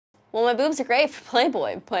Well, my boobs are great for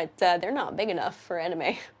Playboy, but they're not big enough for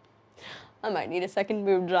anime. I might need a second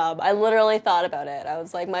boob job. I literally thought about it. I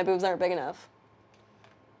was like, my boobs aren't big enough.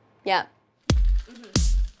 Yeah.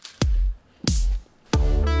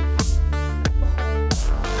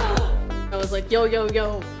 I was like, yo, yo,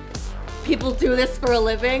 yo. People do this for a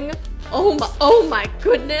living? Oh my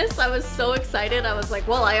goodness. I was so excited. I was like,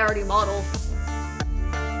 well, I already model.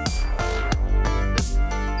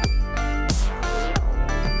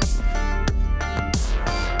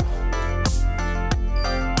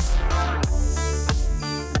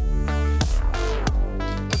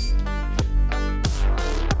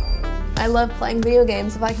 I love playing video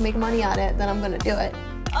games. If I can make money at it, then I'm gonna do it.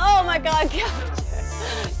 Oh my god, Kevin.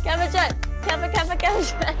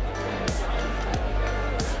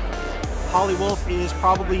 Holly Wolf is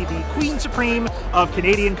probably the queen supreme of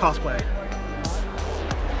Canadian cosplay.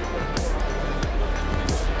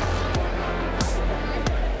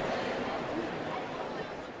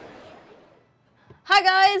 Hi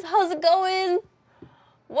guys, how's it going?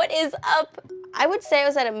 What is up? I would say I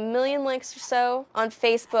was at 1 million likes or so on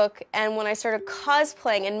Facebook, and when I started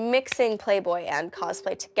cosplaying and mixing Playboy and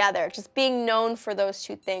cosplay together, just being known for those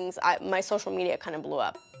two things, my social media kind of blew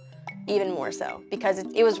up, even more so, because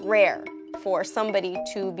it was rare for somebody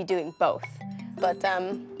to be doing both. But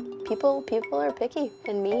people are picky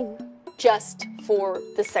and mean just for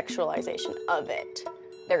the sexualization of it.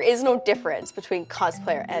 There is no difference between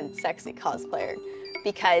cosplayer and sexy cosplayer,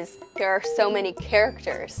 because there are so many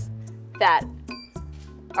characters that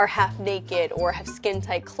are half naked or have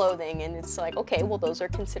skin-tight clothing, and it's like, okay, well, those are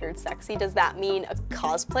considered sexy. Does that mean a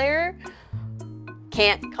cosplayer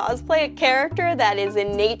can't cosplay a character that is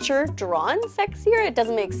in nature drawn sexier? It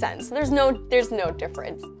doesn't make sense. There's no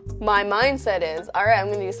difference. My mindset is, all right,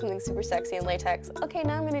 I'm gonna do something super sexy in latex. Okay,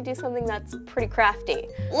 now I'm gonna do something that's pretty crafty.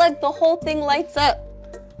 Like, the whole thing lights up.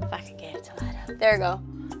 If I can get it to light up. There you go.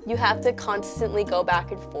 You have to constantly go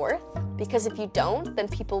back and forth, because if you don't, then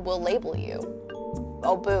people will label you.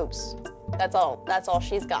 Oh, boobs. That's all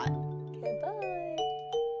she's got. Okay, bye.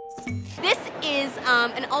 This is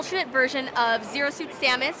an alternate version of Zero Suit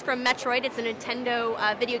Samus from Metroid. It's a Nintendo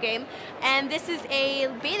video game. And this is a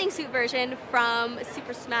bathing suit version from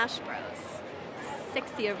Super Smash Bros.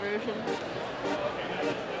 Sexier version.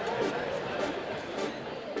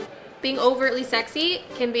 Being overtly sexy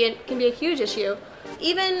can be a huge issue.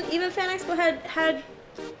 Even Fan Expo had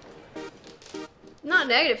not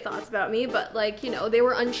negative thoughts about me, but like, you know, they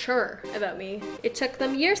were unsure about me. It took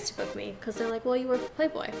them years to book me, because they're like, well, you work for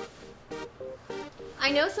Playboy.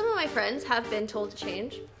 I know some of my friends have been told to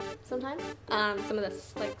change sometimes. Some of the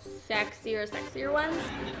like sexier ones.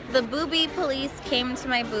 The booby police came to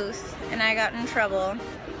my booth and I got in trouble,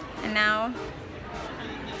 and now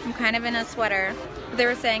I'm kind of in a sweater. They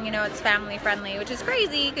were saying, you know, it's family friendly, which is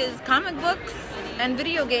crazy because comic books and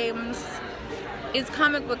video games is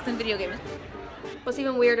comic books and video games. What's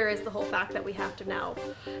even weirder is the whole fact that we have to now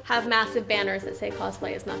have massive banners that say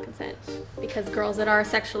cosplay is not consent. Because girls that are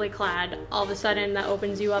sexually clad, all of a sudden that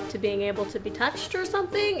opens you up to being able to be touched or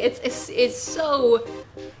something. It's so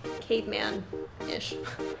caveman-ish.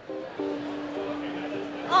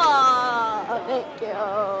 Oh, thank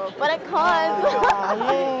you. But I can't.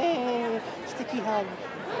 Yay! Sticky hug.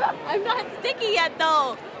 I'm not sticky yet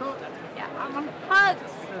though. Yeah, I'm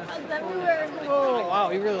hugs. Hugs everywhere. Oh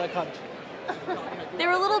wow, you really like hugs.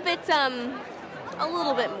 They're a little bit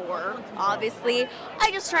more, obviously.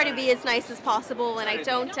 I just try to be as nice as possible, and I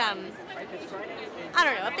don't know,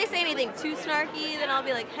 if they say anything too snarky, then I'll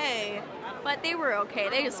be like, hey. But they were okay.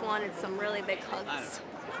 They just wanted some really big hugs.